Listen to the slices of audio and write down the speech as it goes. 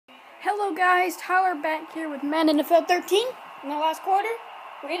Hello guys, Tyler back here with Madden NFL 13 in the last quarter.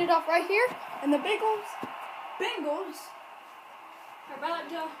 We ended off right here, and the Bengals are about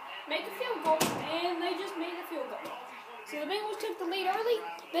to make a field goal, and they just made a field goal. So the Bengals took the lead early.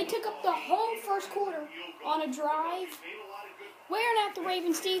 They took up the whole first quarter on a drive, wearing out the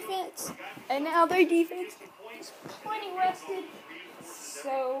Ravens defense, and now their defense is plenty rested,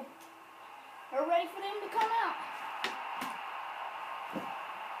 so we're ready for them to come out.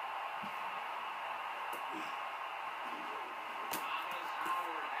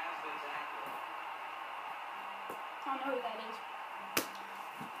 I don't know who that is.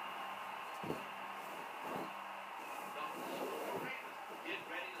 Get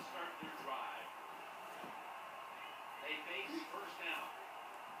ready to start their drive. They face first down.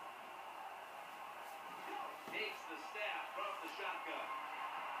 Takes the snap from the shotgun.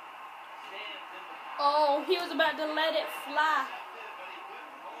 Stands in the Oh, he was about to let it fly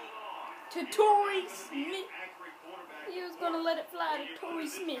to Torrey Smith. He was going to let it fly to Torrey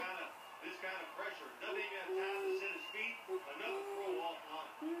Smith. This kind of pressure doesn't even have time to set his feet. Another throw off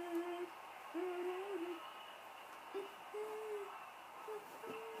line.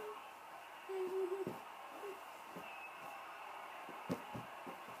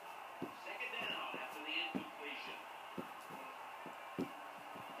 Second down after the incompletion.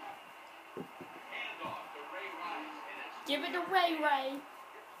 Handoff to Ray Rice, and it's Give it to Ray.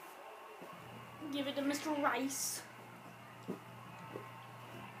 Give it to Mr. Rice.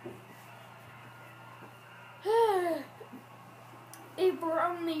 If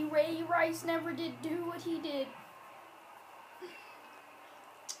only Ray Rice never did do what he did.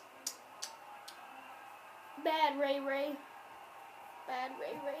 Bad Ray. Bad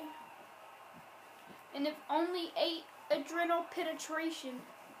Ray. And if only adrenal penetration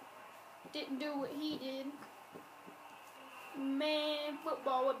didn't do what he did, man,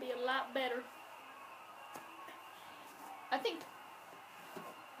 football would be a lot better. I think,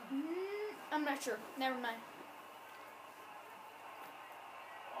 I'm not sure. Never mind.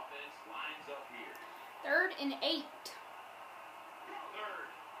 offense lines up here. 3rd and 8. 3rd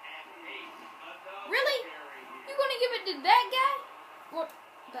and 8. Another Really? carry here. You're gonna give it to that guy? What?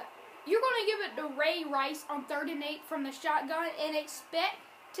 You're gonna give it to Ray Rice on 3rd and 8 from the shotgun and expect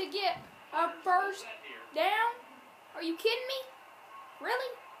to get a first down? Are you kidding me?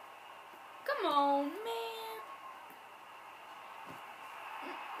 Really? Come on, man.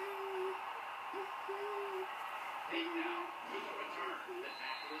 Takedown to the return. The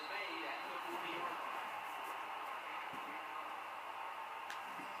tackle is made at the 40-yard line.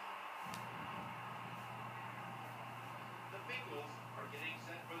 The Bengals are getting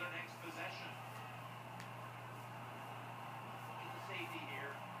set for their next possession. Look at the safety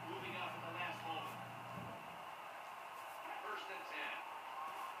here, moving up at the last moment. 1st and 10.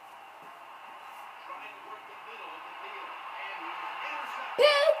 Trying to work the middle of the field, and he's intercepted.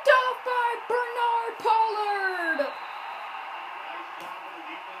 Picked off by Bernard Pollard. Nice job of the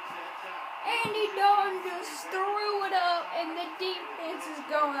defense that's out. Andy Dalton just threw it up, and the defense is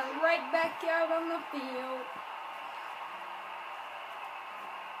going right back out on the field.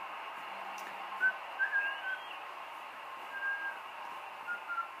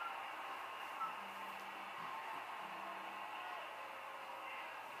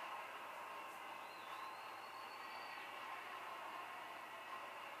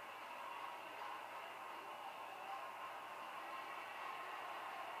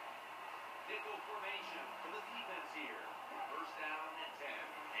 Nickel formation for the defense here. 1st down and 10.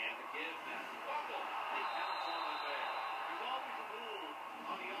 And the give now. Fumble. They pounce on it there. There's always a rule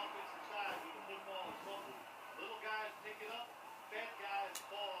on the offensive side when the football is fumbled. Little guys pick it up. Fat guys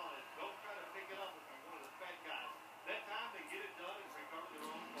fall on it. Don't try to pick it up if you're one of the fat guys. That time they get it done and recover their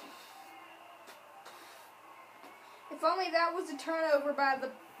own fumble. If only that was a turnover by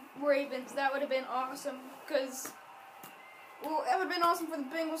the Ravens, that would have been awesome. Well, that would have been awesome for the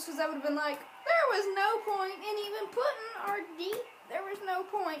Bengals because that would have been like, there was no point in even putting our there was no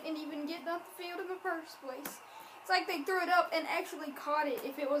point in even getting off the field in the first place. It's like they threw it up and actually caught it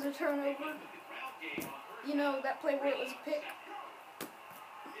if it was a turnover. You know, that play where it was a pick.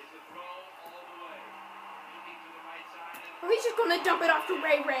 Or he's just going to dump it off to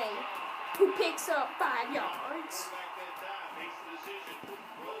Ray, who picks up 5 yards. Makes the decision,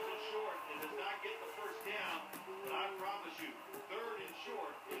 throws it short, and does not get the first down. But I promise you, 3rd and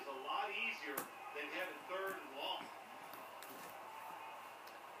short is a lot easier than having 3rd and long.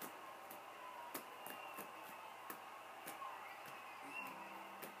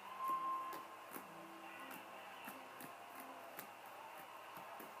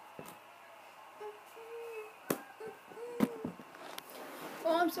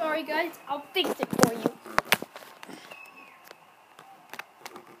 Oh, I'm sorry, guys. I'll fix it for you.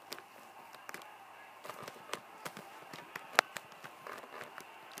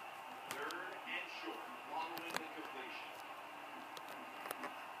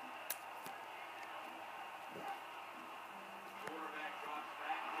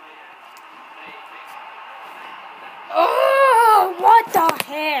 Oh, what the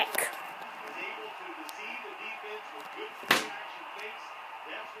heck?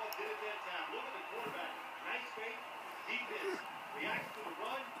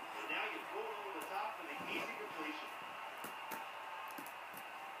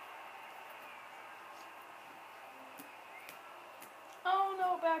 I don't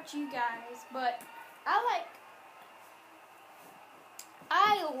know about you guys, but I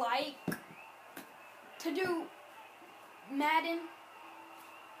like to do Madden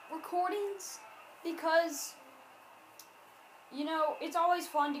recordings because, you know, it's always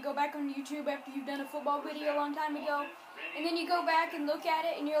fun to go back on YouTube after you've done a football video a long time ago, and then you go back and look at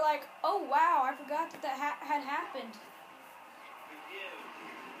it and you're like, oh wow, I forgot that had happened.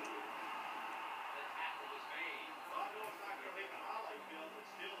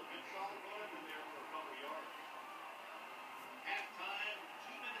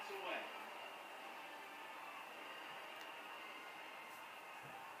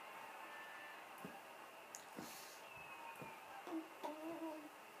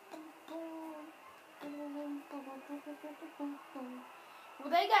 Well,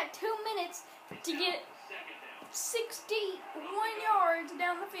 they got 2 minutes to get 61 yards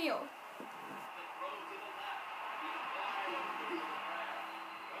down the field.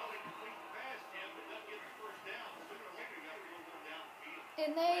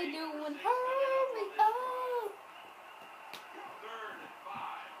 And they doing hurry up.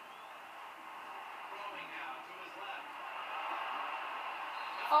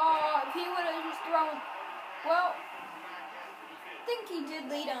 Oh, if he would have just thrown, well, I think he did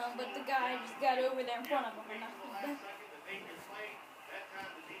lead on, but the guy just got over there in front of him and knocked him down.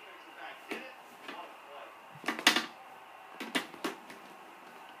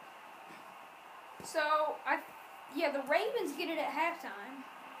 So, yeah, the Ravens get it at halftime.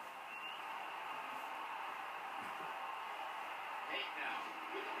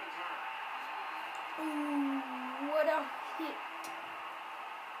 Ooh, what a hit.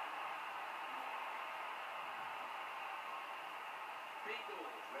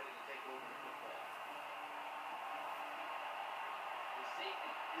 Bengals ready to take over the football. The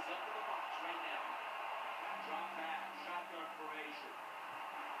safety is up in the box right now. Drop back, shotgun formation.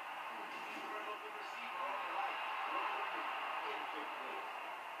 An open receiver on the right. Incomplete.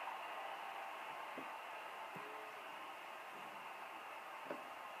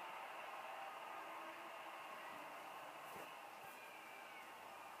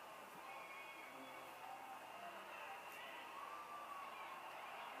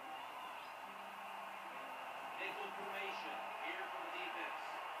 Nickel formation here for the defense.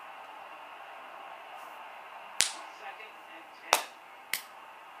 2nd and 10.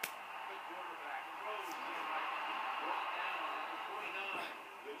 The quarterback throws to the right. Brought down at the 29.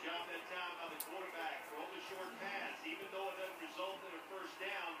 Good job that time by the quarterback. Throw the short pass, even though it doesn't result in a first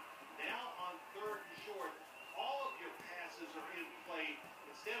down. Now on 3rd and short, all of your passes are in play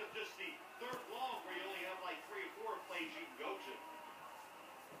instead of just the 3rd long where you only have like 3 or 4 plays you can go to.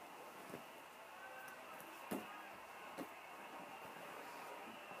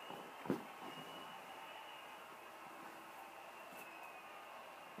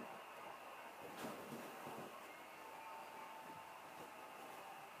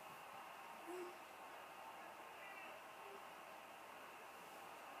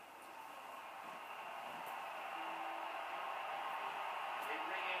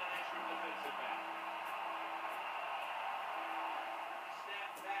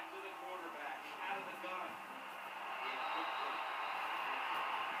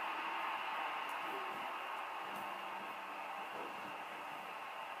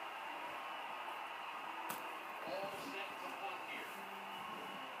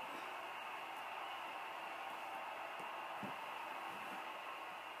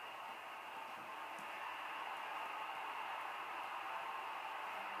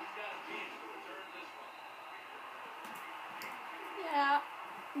 Yeah,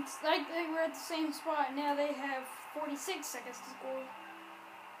 it's like they were at the same spot. Now they have 46 seconds to score.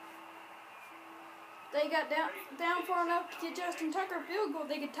 They got down far enough to get Justin Tucker a field goal.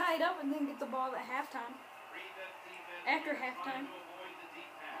 They could tie it up and then get the ball at halftime. After halftime.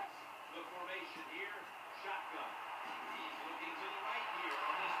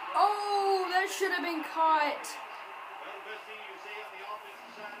 Oh, that should have been caught.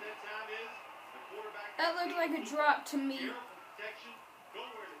 That looked like a drop to me. Careful protection. Know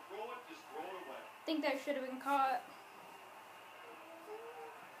where to throw it. Just throw it away. I think that should have been caught.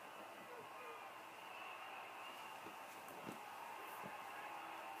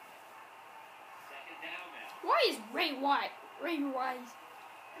 Second down now. Why is Ray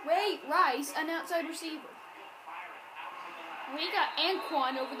Rice an outside receiver? He'll fire it out to the left. We got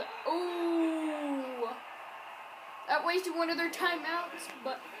Anquan over the. Ooh. That wasted one of their timeouts,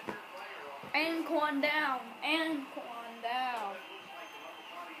 but Anquan down. Anquan down. It looks like an upper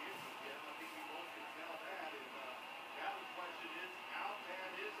body issue, Jim. I think we both can tell that. And now the question is, how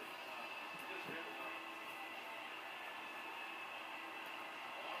bad is it? Just never know.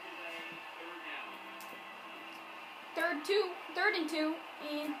 On the way, third down. Third and two,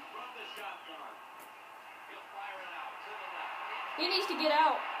 and From the shotgun. He'll fire it out to the left. he needs to get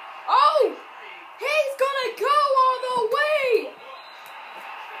out. Oh! He's gonna go all the way!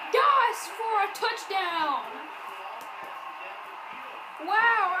 Doss for a touchdown!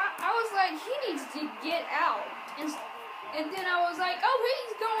 Wow, I was like, he needs to get out. And then I was like, oh,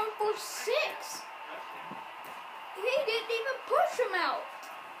 he's going for 6. He didn't even push him out.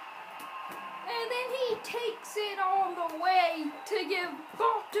 And then he takes it all the way to give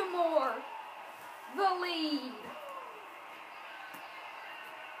Baltimore the lead.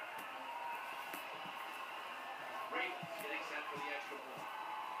 Ravens getting set for the extra point.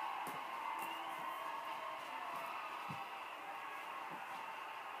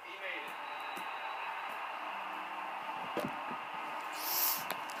 He made it.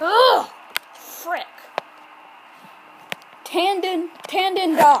 Ugh! Frick.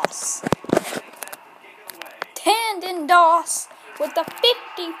 Tandon Doss. Tandon Doss with the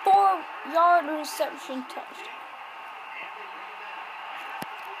 54-yard reception touchdown.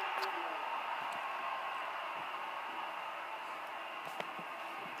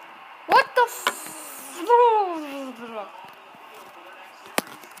 What the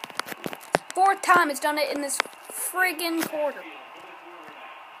fourth time it's done it in this friggin' quarter.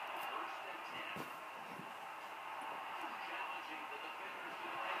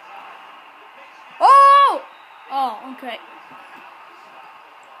 Oh! Oh, okay.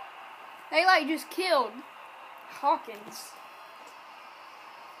 They like just killed Hawkins.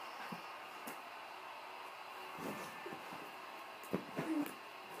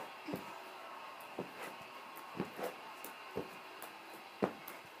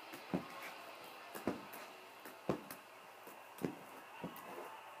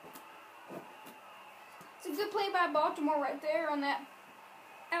 It's a good play by Baltimore right there on that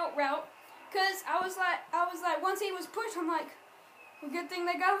out route. Cause I was like, once he was pushed, I'm like, well, good thing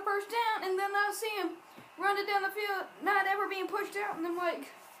they got a first down. And then I see him run it down the field, not ever being pushed out. And I'm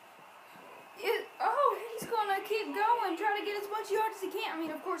like, he's gonna keep going, try to get as much yards as he can. I mean,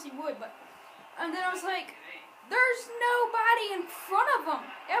 of course he would, but. And then I was like, there's nobody in front of him.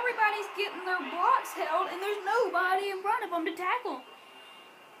 Everybody's getting their blocks held, and there's nobody in front of him to tackle.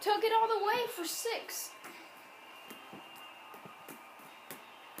 Took it all the way for 6.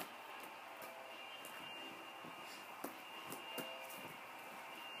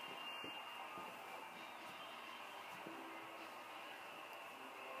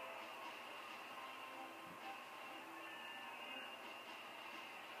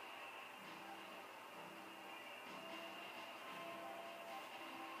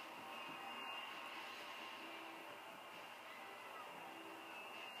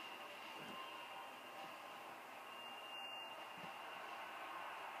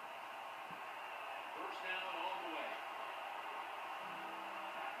 First down all the way.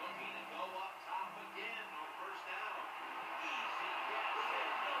 Looking to go up top again on first down. Easy catch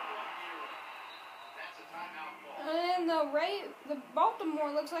there. No one near it. That's a timeout call. And the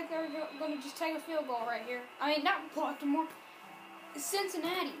Baltimore looks like they're going to just take a field goal right here. I mean, not Baltimore.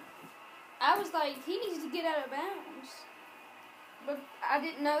 Cincinnati. I was like, he needs to get out of bounds. But I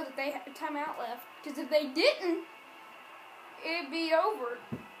didn't know that they had a timeout left. Because if they didn't, it'd be over.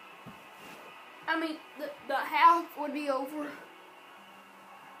 I mean, the half would be over.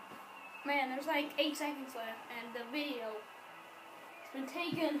 Man, there's like 8 seconds left, and the video has been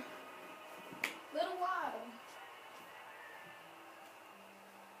taking a little while.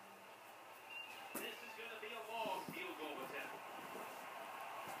 This is going to be a long field goal attempt.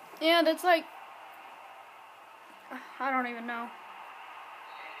 Yeah, that's like, I don't even know.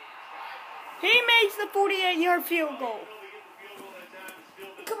 He makes the 48-yard field goal.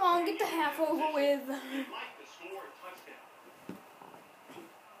 Come on, get the half over with.